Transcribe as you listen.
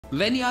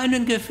Wenn ihr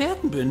einen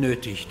Gefährten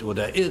benötigt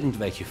oder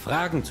irgendwelche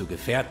Fragen zu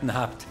Gefährten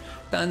habt,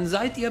 dann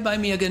seid ihr bei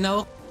mir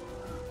genau...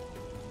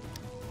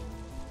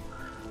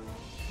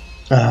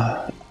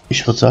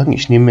 Ich würde sagen,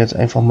 ich nehme jetzt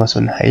einfach mal so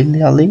einen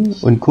Heillehrling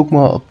und guck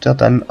mal, ob der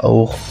dann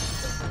auch...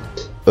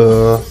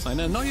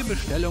 Eine neue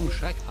Bestellung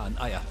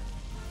Schreckhahn-Eier.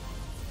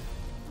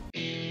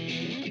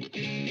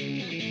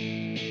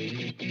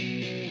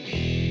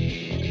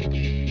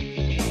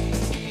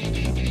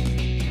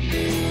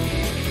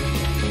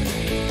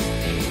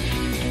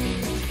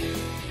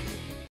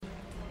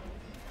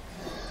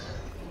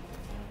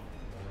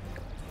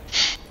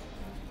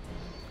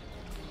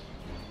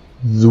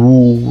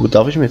 So,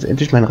 darf ich mir jetzt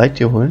endlich mein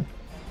Reittier holen?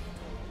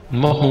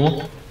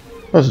 Machen.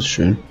 Das ist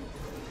schön.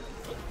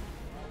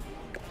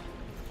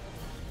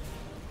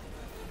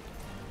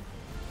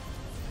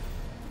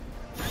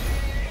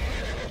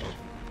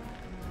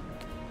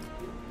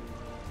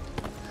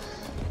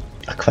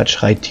 Ach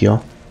Quatsch,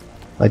 Reittier.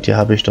 Reittier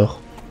habe ich doch.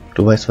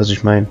 Du weißt, was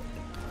ich meine.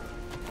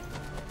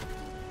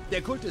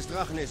 Der Kult des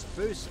Drachen ist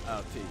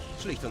bösartig,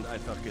 schlicht und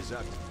einfach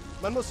gesagt.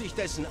 Man muss sich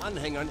dessen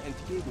Anhängern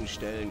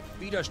entgegenstellen,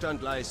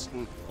 Widerstand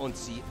leisten und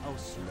sie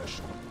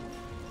auslöschen.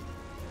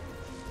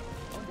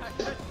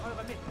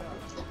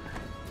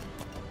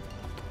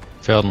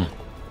 Gefährten.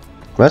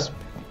 Was?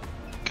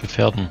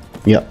 Gefährten.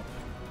 Ja.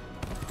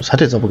 Das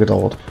hat jetzt aber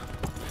gedauert.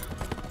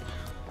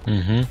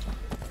 Mhm.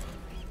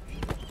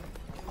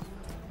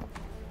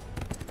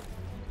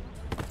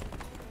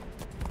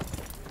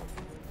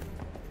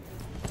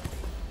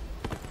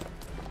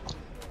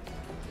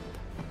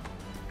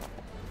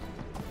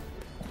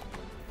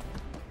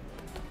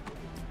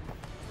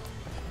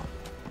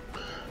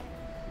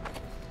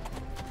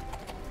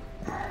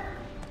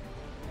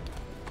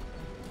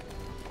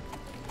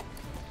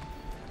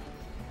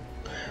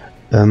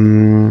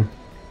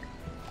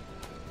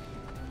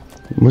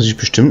 Muss ich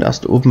bestimmt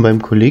erst oben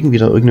beim Kollegen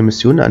wieder irgendeine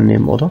Mission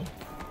annehmen, oder?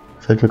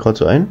 Fällt mir gerade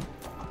so ein.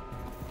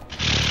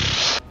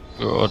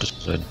 Ja, das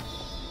muss sein.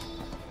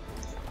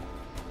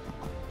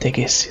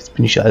 Deckes, jetzt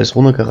bin ich ja alles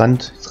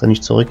runtergerannt. Jetzt renne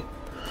ich zurück.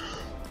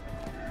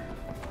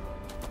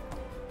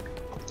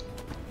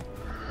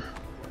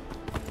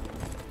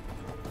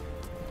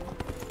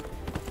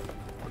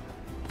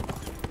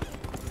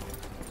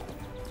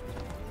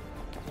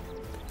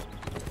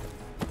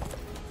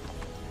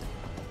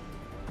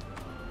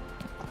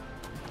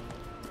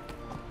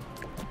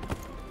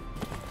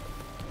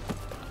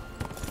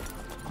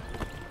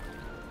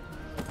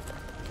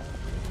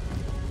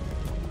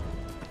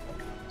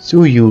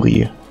 So,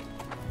 Juri.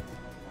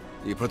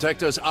 Die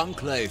Protectors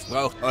Enclave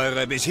braucht eure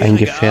Ein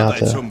bisherige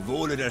Gefährte. Arbeit zum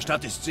Wohle der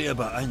Stadt ist sehr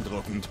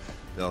beeindruckend.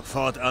 Doch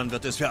fortan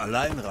wird es für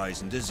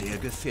Alleinreisende sehr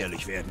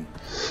gefährlich werden.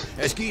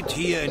 Es gibt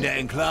hier in der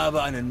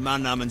Enklave einen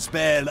Mann namens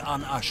Bel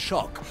an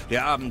Ashok,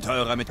 der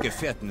Abenteurer mit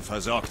Gefährten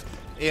versorgt.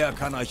 Er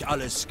kann euch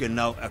alles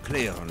genau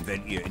erklären,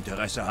 wenn ihr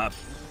Interesse habt.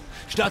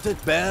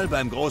 Stattet Bel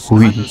beim großen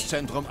Hui.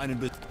 Handelszentrum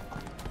einen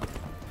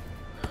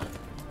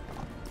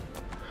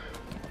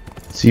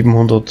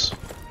 700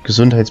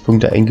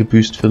 Gesundheitspunkte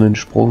eingebüßt für den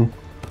Sprung.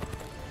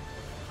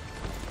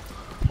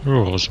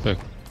 Ja,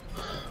 Respekt.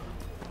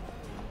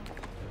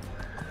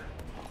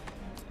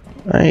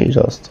 Hey,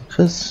 da ist der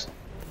Chris.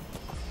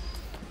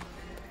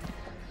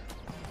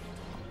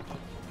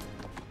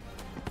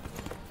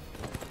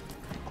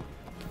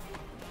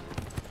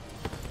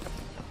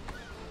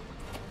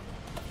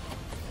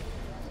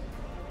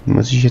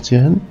 Muss ich jetzt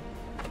hier hin?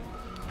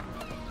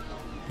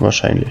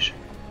 Wahrscheinlich.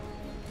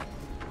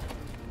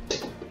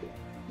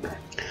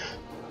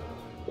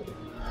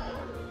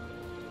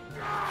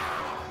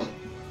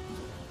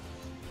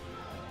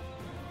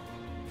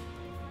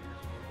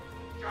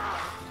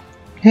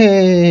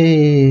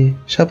 Hey,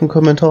 ich habe einen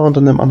Kommentar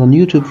unter einem anderen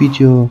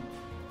YouTube-Video.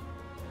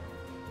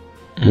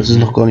 Das ist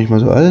noch gar nicht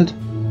mal so alt.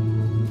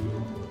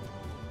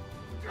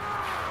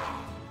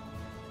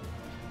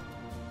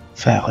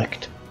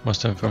 Verrückt. Was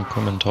denn für ein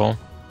Kommentar?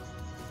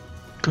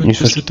 Ich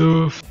bist du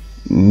doof.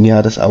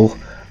 Ja, das auch.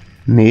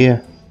 Nee.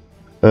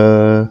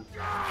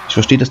 Ich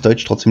verstehe das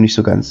Deutsch trotzdem nicht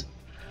so ganz.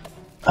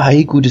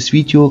 Hi, gutes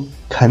Video.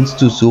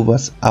 Kannst du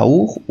sowas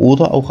auch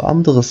oder auch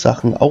andere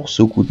Sachen auch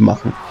so gut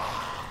machen?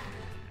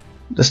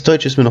 Das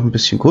Deutsch ist mir noch ein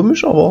bisschen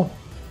komisch, aber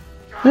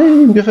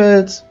hey, ihm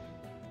gefällt's.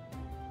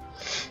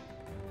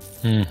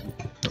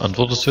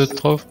 Antwortest du jetzt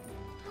drauf?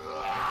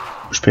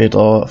 Später,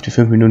 auf die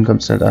 5 Minuten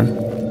kommt es nicht an.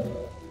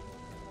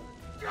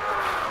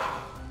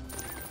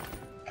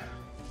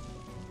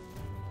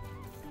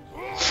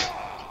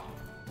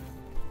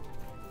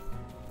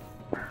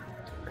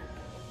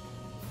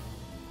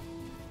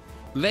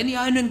 Wenn ihr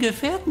einen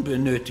Gefährten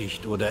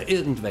benötigt oder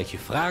irgendwelche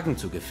Fragen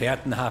zu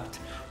Gefährten habt,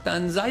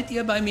 dann seid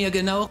ihr bei mir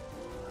genau...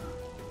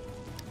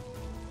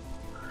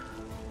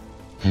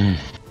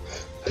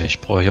 Ich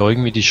brauche ja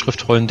irgendwie die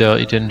Schriftrollen der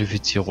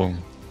Identifizierung.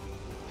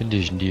 Finde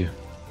ich denn die?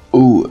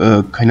 Oh,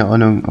 keine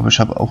Ahnung, aber ich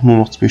habe auch nur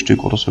noch 2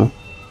 Stück oder so.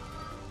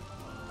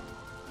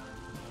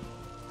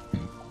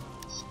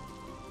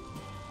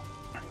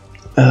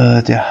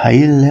 Der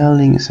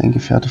Heillehrling ist ein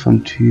Gefährte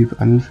vom Typ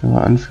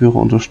Anführer. Anführer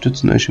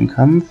unterstützen euch im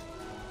Kampf.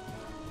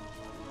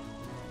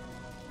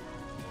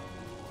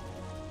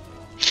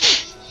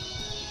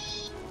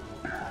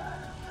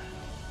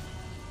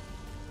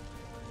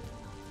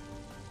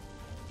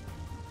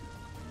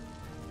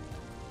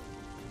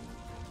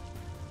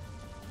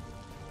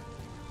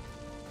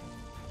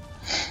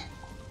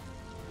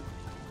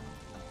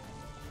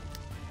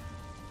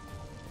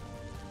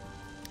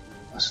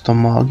 ist der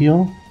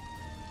Magier.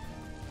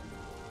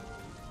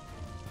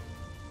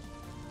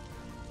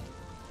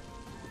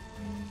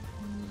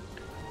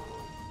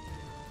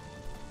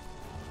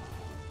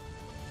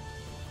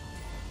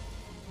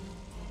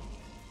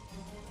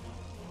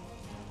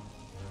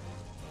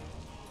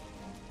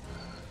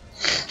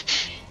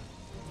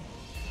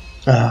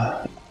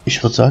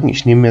 Ich würde sagen,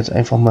 ich nehme jetzt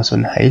einfach mal so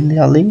einen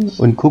Heillehrling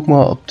und guck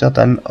mal, ob der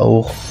dann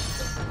auch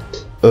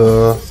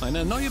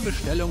Eine neue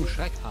Bestellung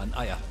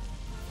Schreckhahn-Eier.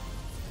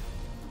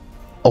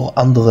 auch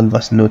anderen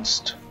was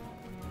nutzt.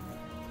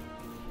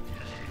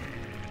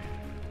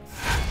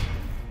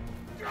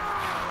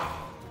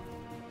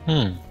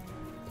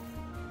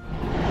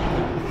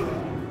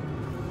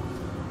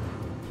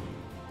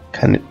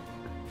 Kann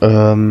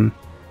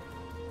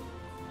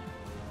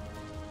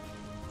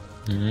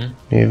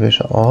nee,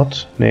 welche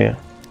Art? Nee.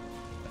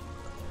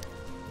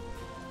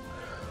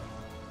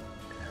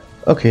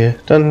 Okay,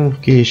 dann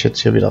gehe ich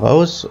jetzt hier wieder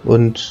raus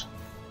und...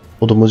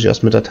 Oder muss ich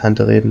erst mit der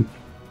Tante reden?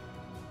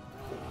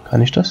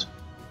 Kann ich das?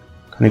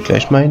 Kann ich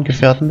gleich meinen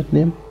Gefährten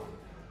mitnehmen?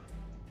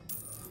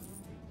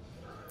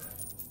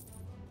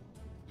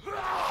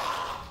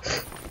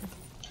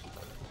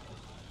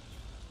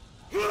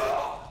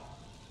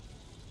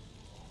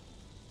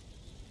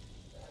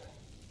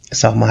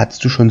 Sag mal,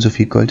 hattest du schon so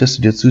viel Gold, dass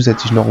du dir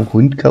zusätzlich noch einen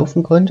Hund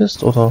kaufen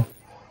konntest, oder?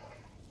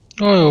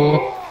 Oh ja.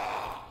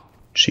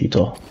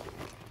 Cheater.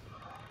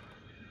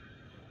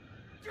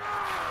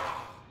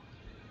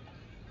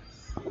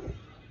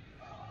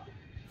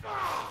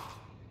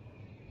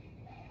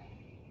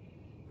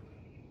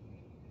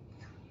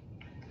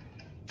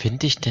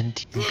 Finde ich denn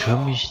diesen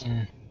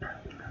komischen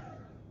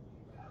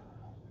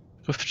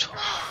Schrift?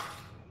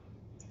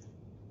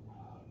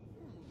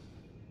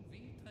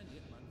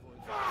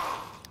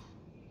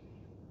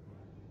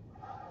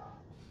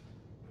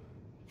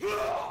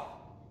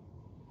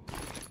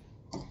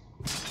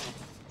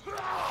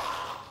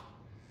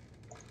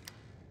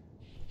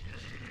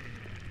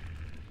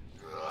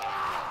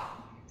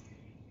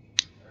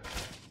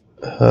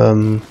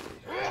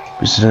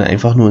 Bist du dann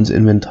einfach nur ins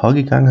Inventar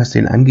gegangen, hast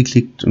den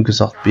angeklickt und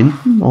gesagt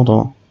binden,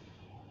 oder?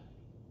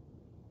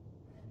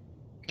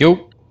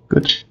 Jo.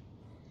 Gut.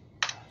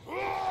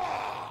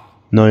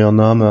 Neuer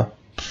Name.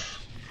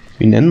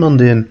 Wie nennt man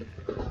den?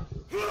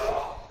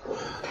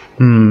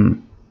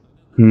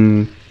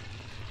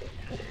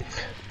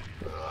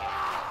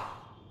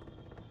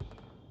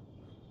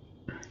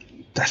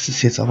 Das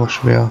ist jetzt aber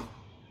schwer.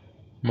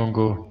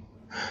 Mongo.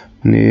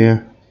 Nee.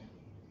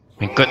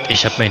 Mein Gott,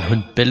 ich habe meinen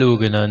Hund Bello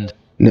genannt.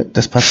 Ne,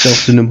 das passt ja auch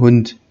zu einem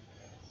Hund.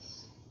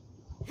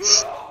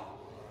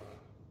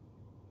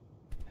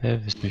 Hä,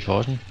 willst du mich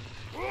verarschen?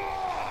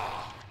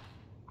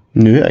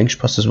 Nö, eigentlich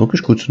passt das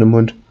wirklich gut zu einem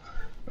Hund.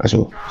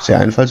 Also, sehr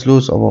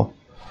einfallslos, aber...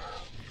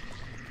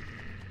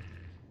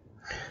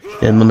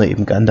 Nennen wir ihn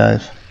eben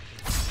Gandalf.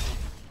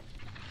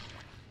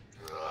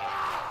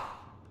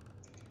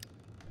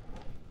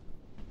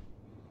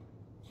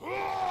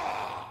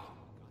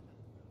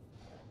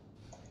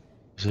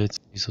 Soll jetzt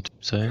dieser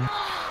Typ sein?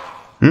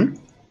 Hm?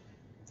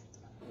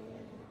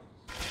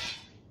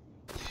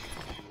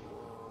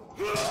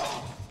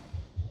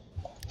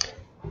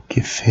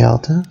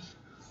 Gefährte?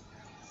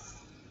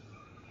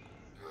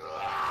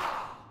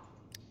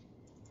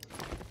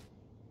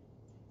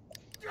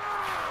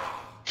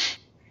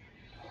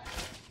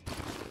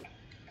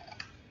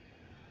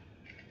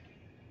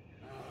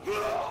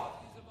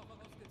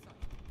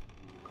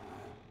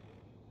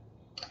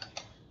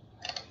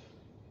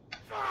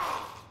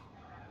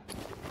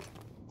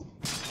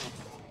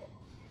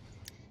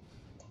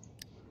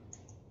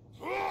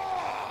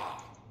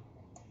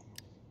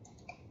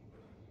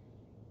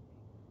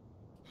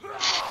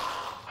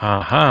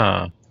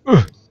 Aha.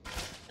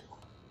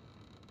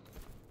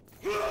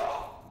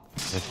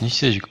 Ich hab nicht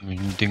solche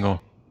komischen Dinger.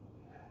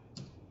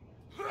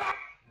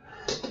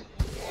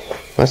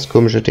 Was?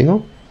 Komische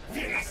Dinger?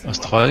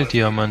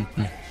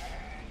 Astraldiamanten.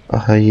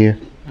 Ach je.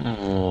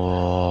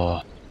 Oh.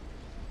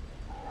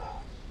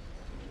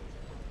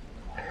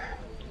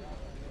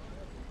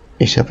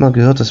 Ich habe mal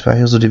gehört, das wäre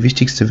hier so die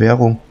wichtigste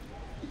Währung.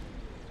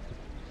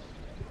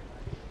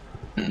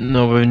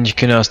 Aber wenn ich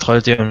keine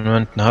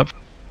Astraldiamanten habe,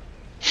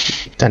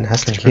 Dann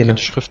hast kann du ich mir keine. keine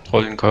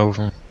Schriftrollen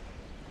kaufen.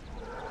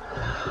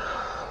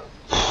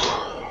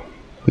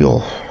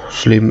 Ja,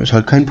 das Leben ist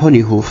halt kein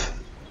Ponyhof.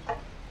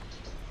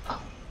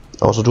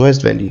 Außer du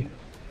heißt Wendy.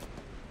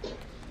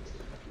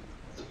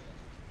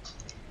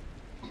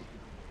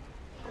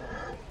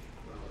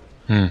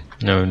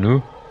 No,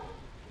 no.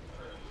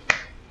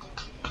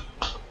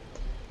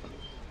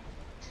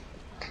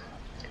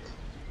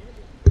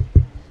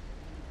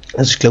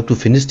 Also ich glaube, du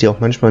findest die auch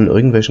manchmal in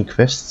irgendwelchen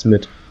Quests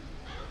mit.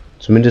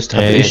 Zumindest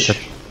habe ich.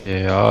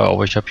 Ja,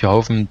 aber ich habe hier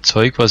Haufen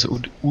Zeug, was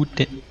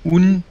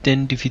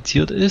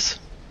unidentifiziert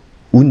ist.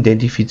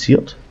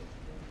 Unidentifiziert?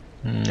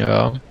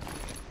 Ja.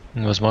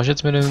 Und was mache ich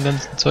jetzt mit dem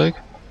ganzen Zeug?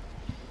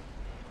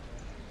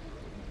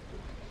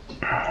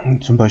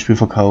 Zum Beispiel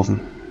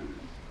verkaufen.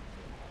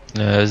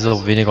 Ja, ist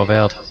auch weniger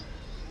wert.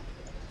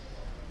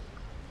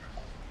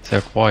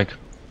 Sehr quark.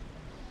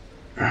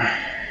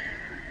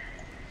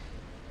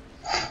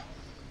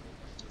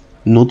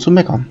 nur zu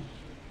meckern.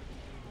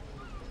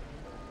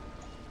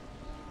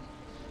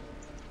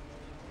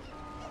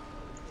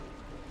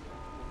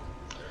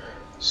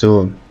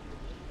 So.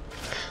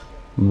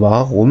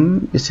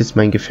 Warum ist jetzt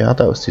mein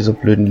Gefährte aus dieser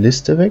blöden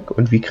Liste weg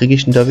und wie kriege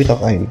ich ihn da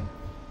wieder rein?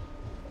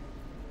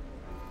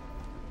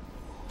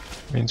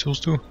 Wen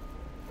suchst du?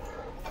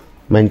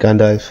 Mein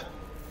Gandalf.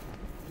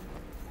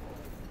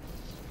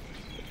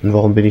 Und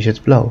warum bin ich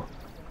jetzt blau?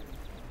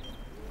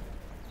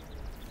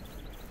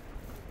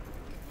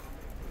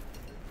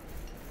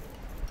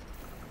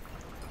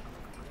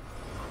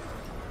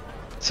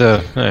 So,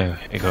 naja,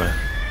 egal.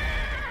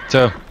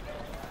 So.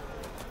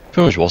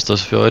 Für mich war's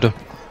das für heute.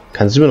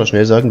 Kannst du mir noch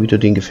schnell sagen, wie du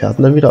den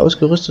Gefährten dann wieder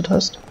ausgerüstet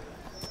hast?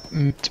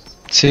 Mit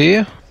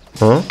C,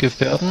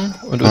 Gefährten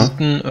und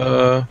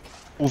unten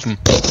Rufen.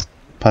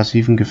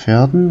 Passiven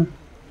Gefährten.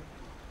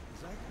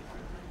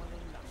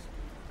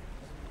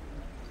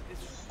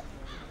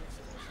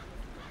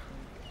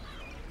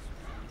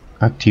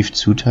 Aktiv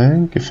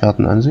zuteilen,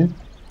 Gefährten ansehen.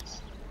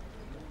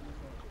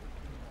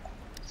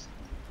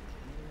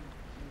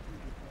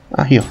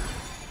 Ah, hier.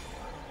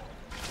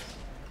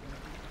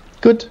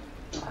 Gut.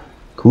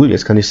 Cool,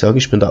 jetzt kann ich sagen,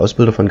 ich bin der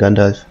Ausbilder von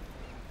Gandalf.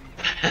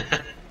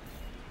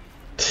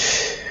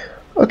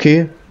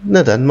 Okay,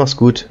 na dann, mach's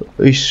gut.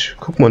 Ich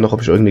guck mal noch,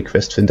 ob ich irgendeine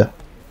Quest finde.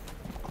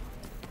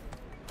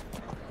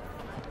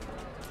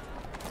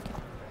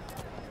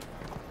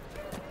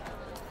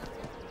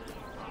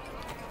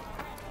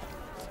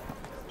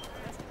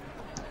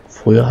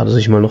 Früher hat er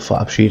sich mal noch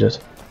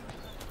verabschiedet.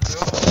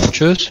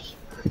 Tschüss.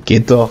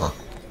 Geht doch.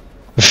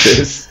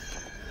 Tschüss.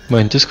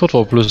 Mein Discord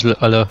war bloß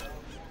alle.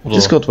 Oder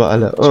Discord war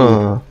alle.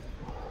 Oh.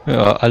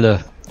 Ja,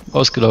 alle.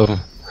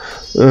 Ausgelaufen.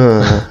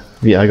 Oh,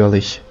 wie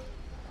ärgerlich.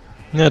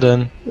 Ja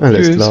dann.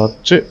 Alles Tschüss. klar.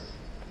 Tschüss.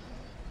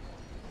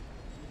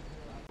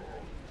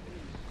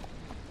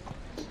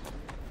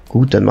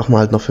 Gut, dann machen wir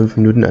halt noch 5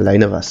 Minuten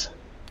alleine was.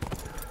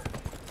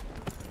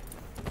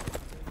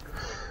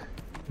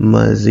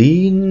 Mal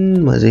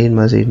sehen, mal sehen,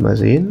 mal sehen, mal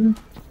sehen.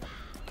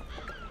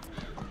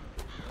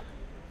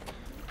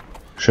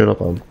 Schöner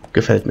Baum.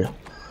 Gefällt mir.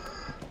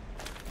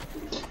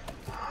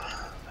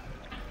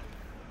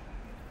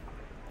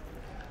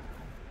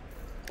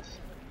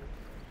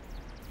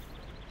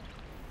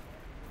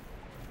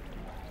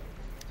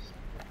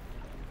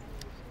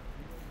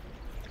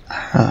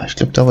 Ah, ich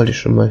glaube, da wollte ich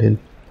schon mal hin.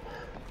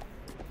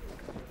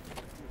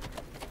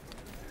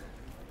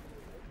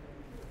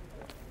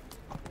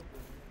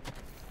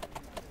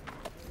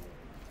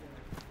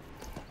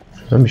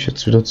 Ich soll mich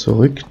jetzt wieder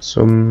zurück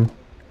zum...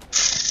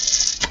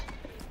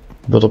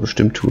 Wird er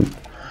bestimmt tun.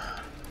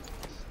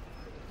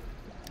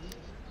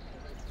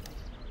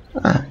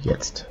 Ah,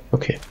 jetzt.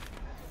 Okay.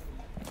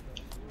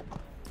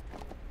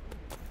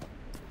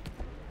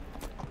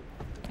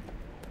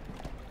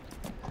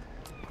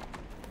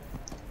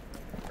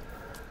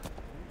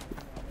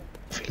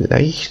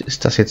 Vielleicht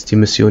ist das jetzt die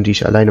Mission, die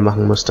ich alleine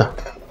machen musste.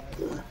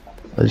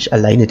 Weil ich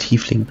alleine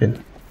Tiefling bin.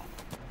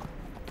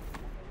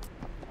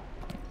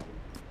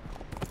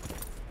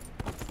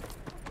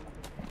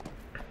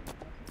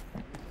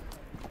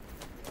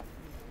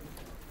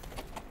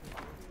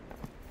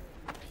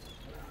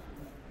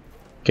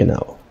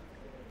 Genau.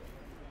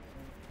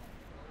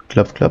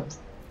 Klopf, klopf.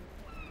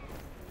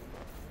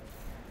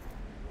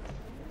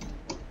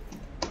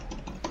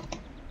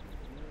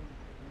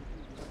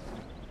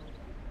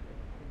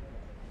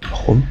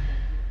 Warum?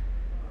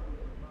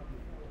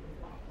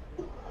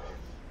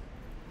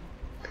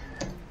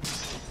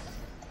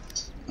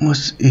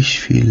 Muss ich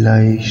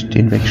vielleicht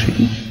den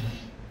wegschicken?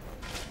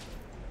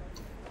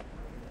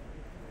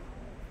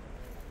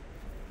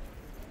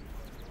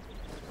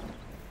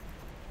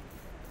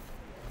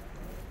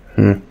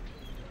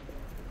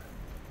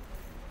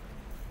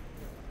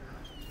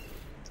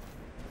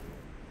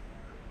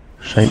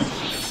 Scheint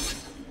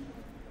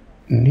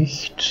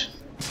nicht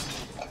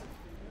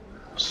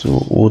so,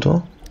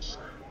 oder?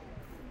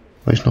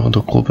 Weil ich noch in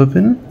der Gruppe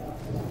bin.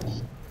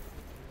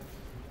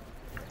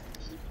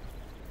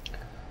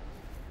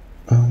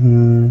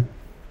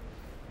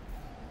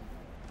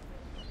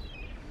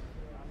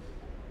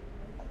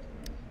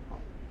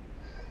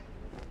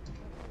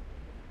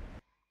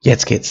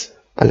 Jetzt geht's.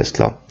 Alles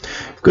klar.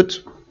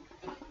 Gut.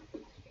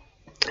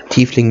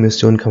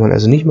 Tiefling-Mission kann man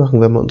also nicht machen,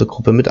 wenn man in der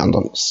Gruppe mit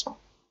anderen ist.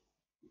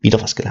 Wieder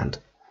was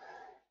gelernt.